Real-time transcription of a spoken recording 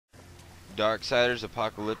Darksiders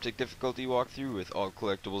Apocalyptic difficulty walkthrough with all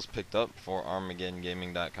collectibles picked up for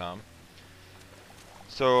ArmageddonGaming.com.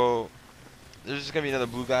 So there's just gonna be another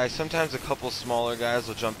blue guy. Sometimes a couple smaller guys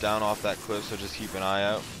will jump down off that cliff, so just keep an eye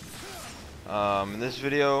out. In this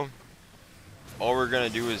video, all we're gonna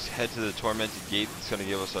do is head to the Tormented gate. It's gonna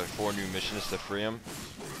give us like 4 new missions to free them.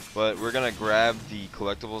 But we're gonna grab the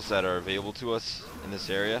collectibles that are available to us in this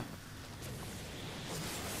area.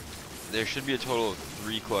 There should be a total of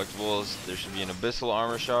 3 collectibles. There should be an Abyssal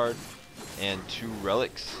armor shard and 2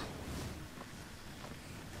 relics.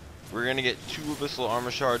 We're gonna get 2 Abyssal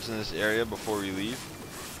armor shards in this area before we leave.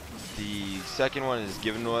 The second one is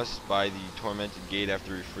given to us by the Tormented gate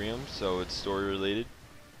after we free them, so it's story related.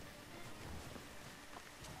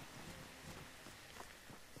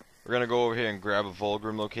 We're gonna go over here and grab a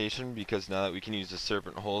Vulgrim location, because now that we can use the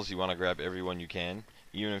serpent holes, you want to grab every one you can.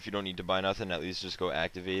 Even if you don't need to buy nothing, at least just go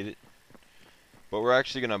activate it. But we're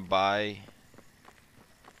actually gonna buy,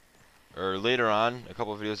 or later on, a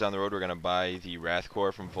couple of videos down the road, we're gonna buy the Wrath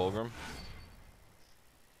Core from Vulgrim.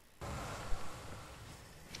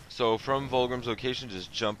 So from Vulgrim's location,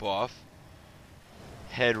 just jump off,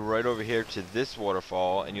 head right over here to this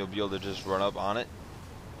waterfall, and you'll be able to just run up on it.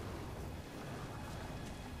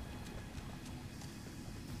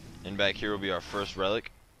 And back here will be our first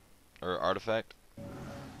relic, or artifact.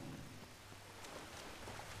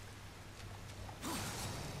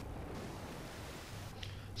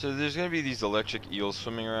 So there's going to be these electric eels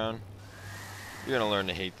swimming around. You're going to learn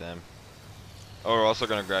to hate them. Oh, we're also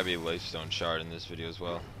going to grab a Lifestone Shard in this video as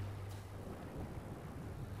well.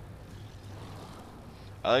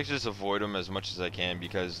 I like to just avoid them as much as I can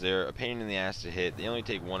because they're a pain in the ass to hit. They only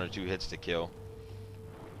take 1 or 2 hits to kill.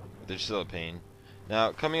 But they're still a pain.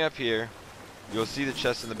 Now, coming up here, you'll see the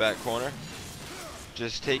chest in the back corner.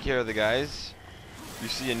 Just take care of the guys. You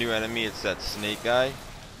see a new enemy, it's that snake guy.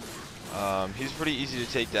 He's pretty easy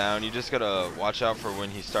to take down. You just gotta watch out for when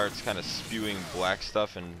he starts kind of spewing black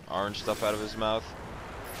stuff and orange stuff out of his mouth,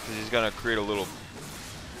 because he's gonna create a little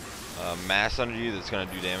mass under you that's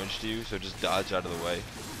gonna do damage to you. So just dodge out of the way.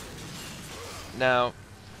 Now,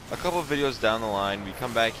 a couple of videos down the line, we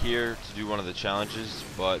come back here to do one of the challenges,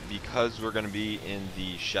 but because we're gonna be in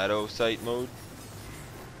the shadow sight mode,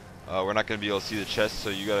 we're not gonna be able to see the chest. So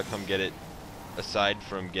you gotta come get it aside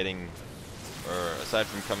from coming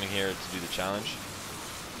here to do the challenge.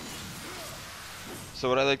 So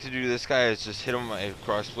what I like to do to this guy is just hit him with my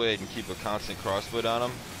crossblade and keep a constant crossblade on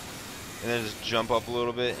him, and then just jump up a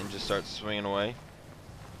little bit and just start swinging away.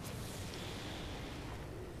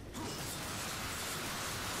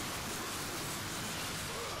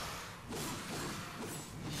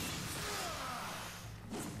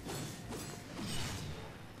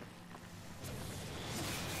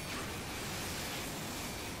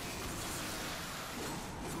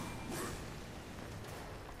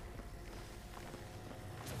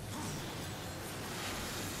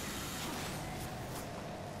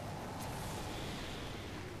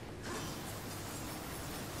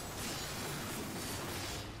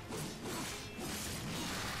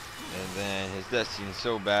 And then his destiny's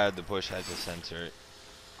so bad the bush has to censor it.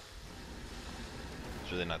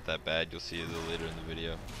 It's really not that bad. You'll see it a little later in the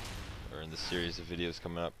video, or in the series of videos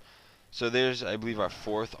coming up. So there's, I believe, our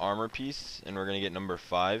 4th armor piece, and we're gonna get number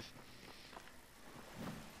 5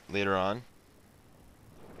 later on.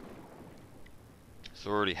 So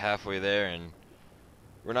we're already halfway there, and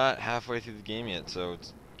we're not halfway through the game yet, so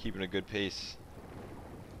it's keeping a good pace.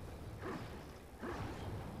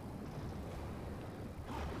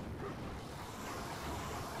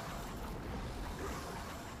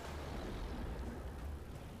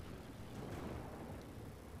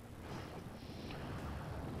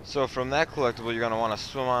 So from that collectible, you're going to want to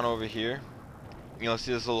swim on over here. You'll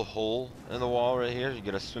see this little hole in the wall right here. You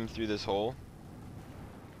got to swim through this hole,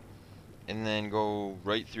 and then go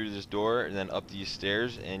right through this door, and then up these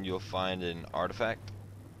stairs, and you'll find an artifact.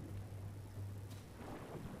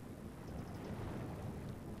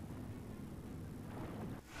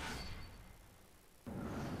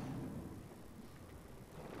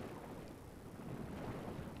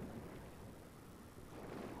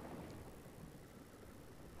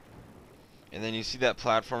 And then you see that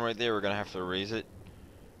platform right there, we're going to have to raise it.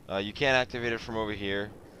 You can't activate it from over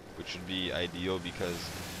here, which would be ideal because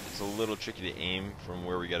it's a little tricky to aim from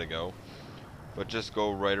where we got to go. But just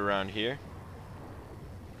go right around here,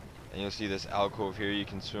 and you'll see this alcove here you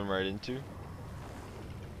can swim right into.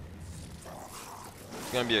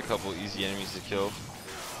 It's going to be a couple easy enemies to kill,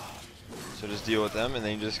 so just deal with them, and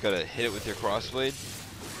then you just got to hit it with your crossblade,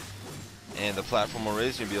 and the platform will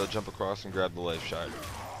raise, and you'll be able to jump across and grab the life shard.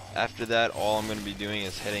 After that, all I'm going to be doing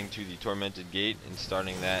is heading to the Tormented Gate and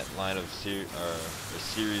starting that line of a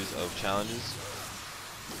series of challenges.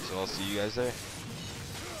 So I'll see you guys there.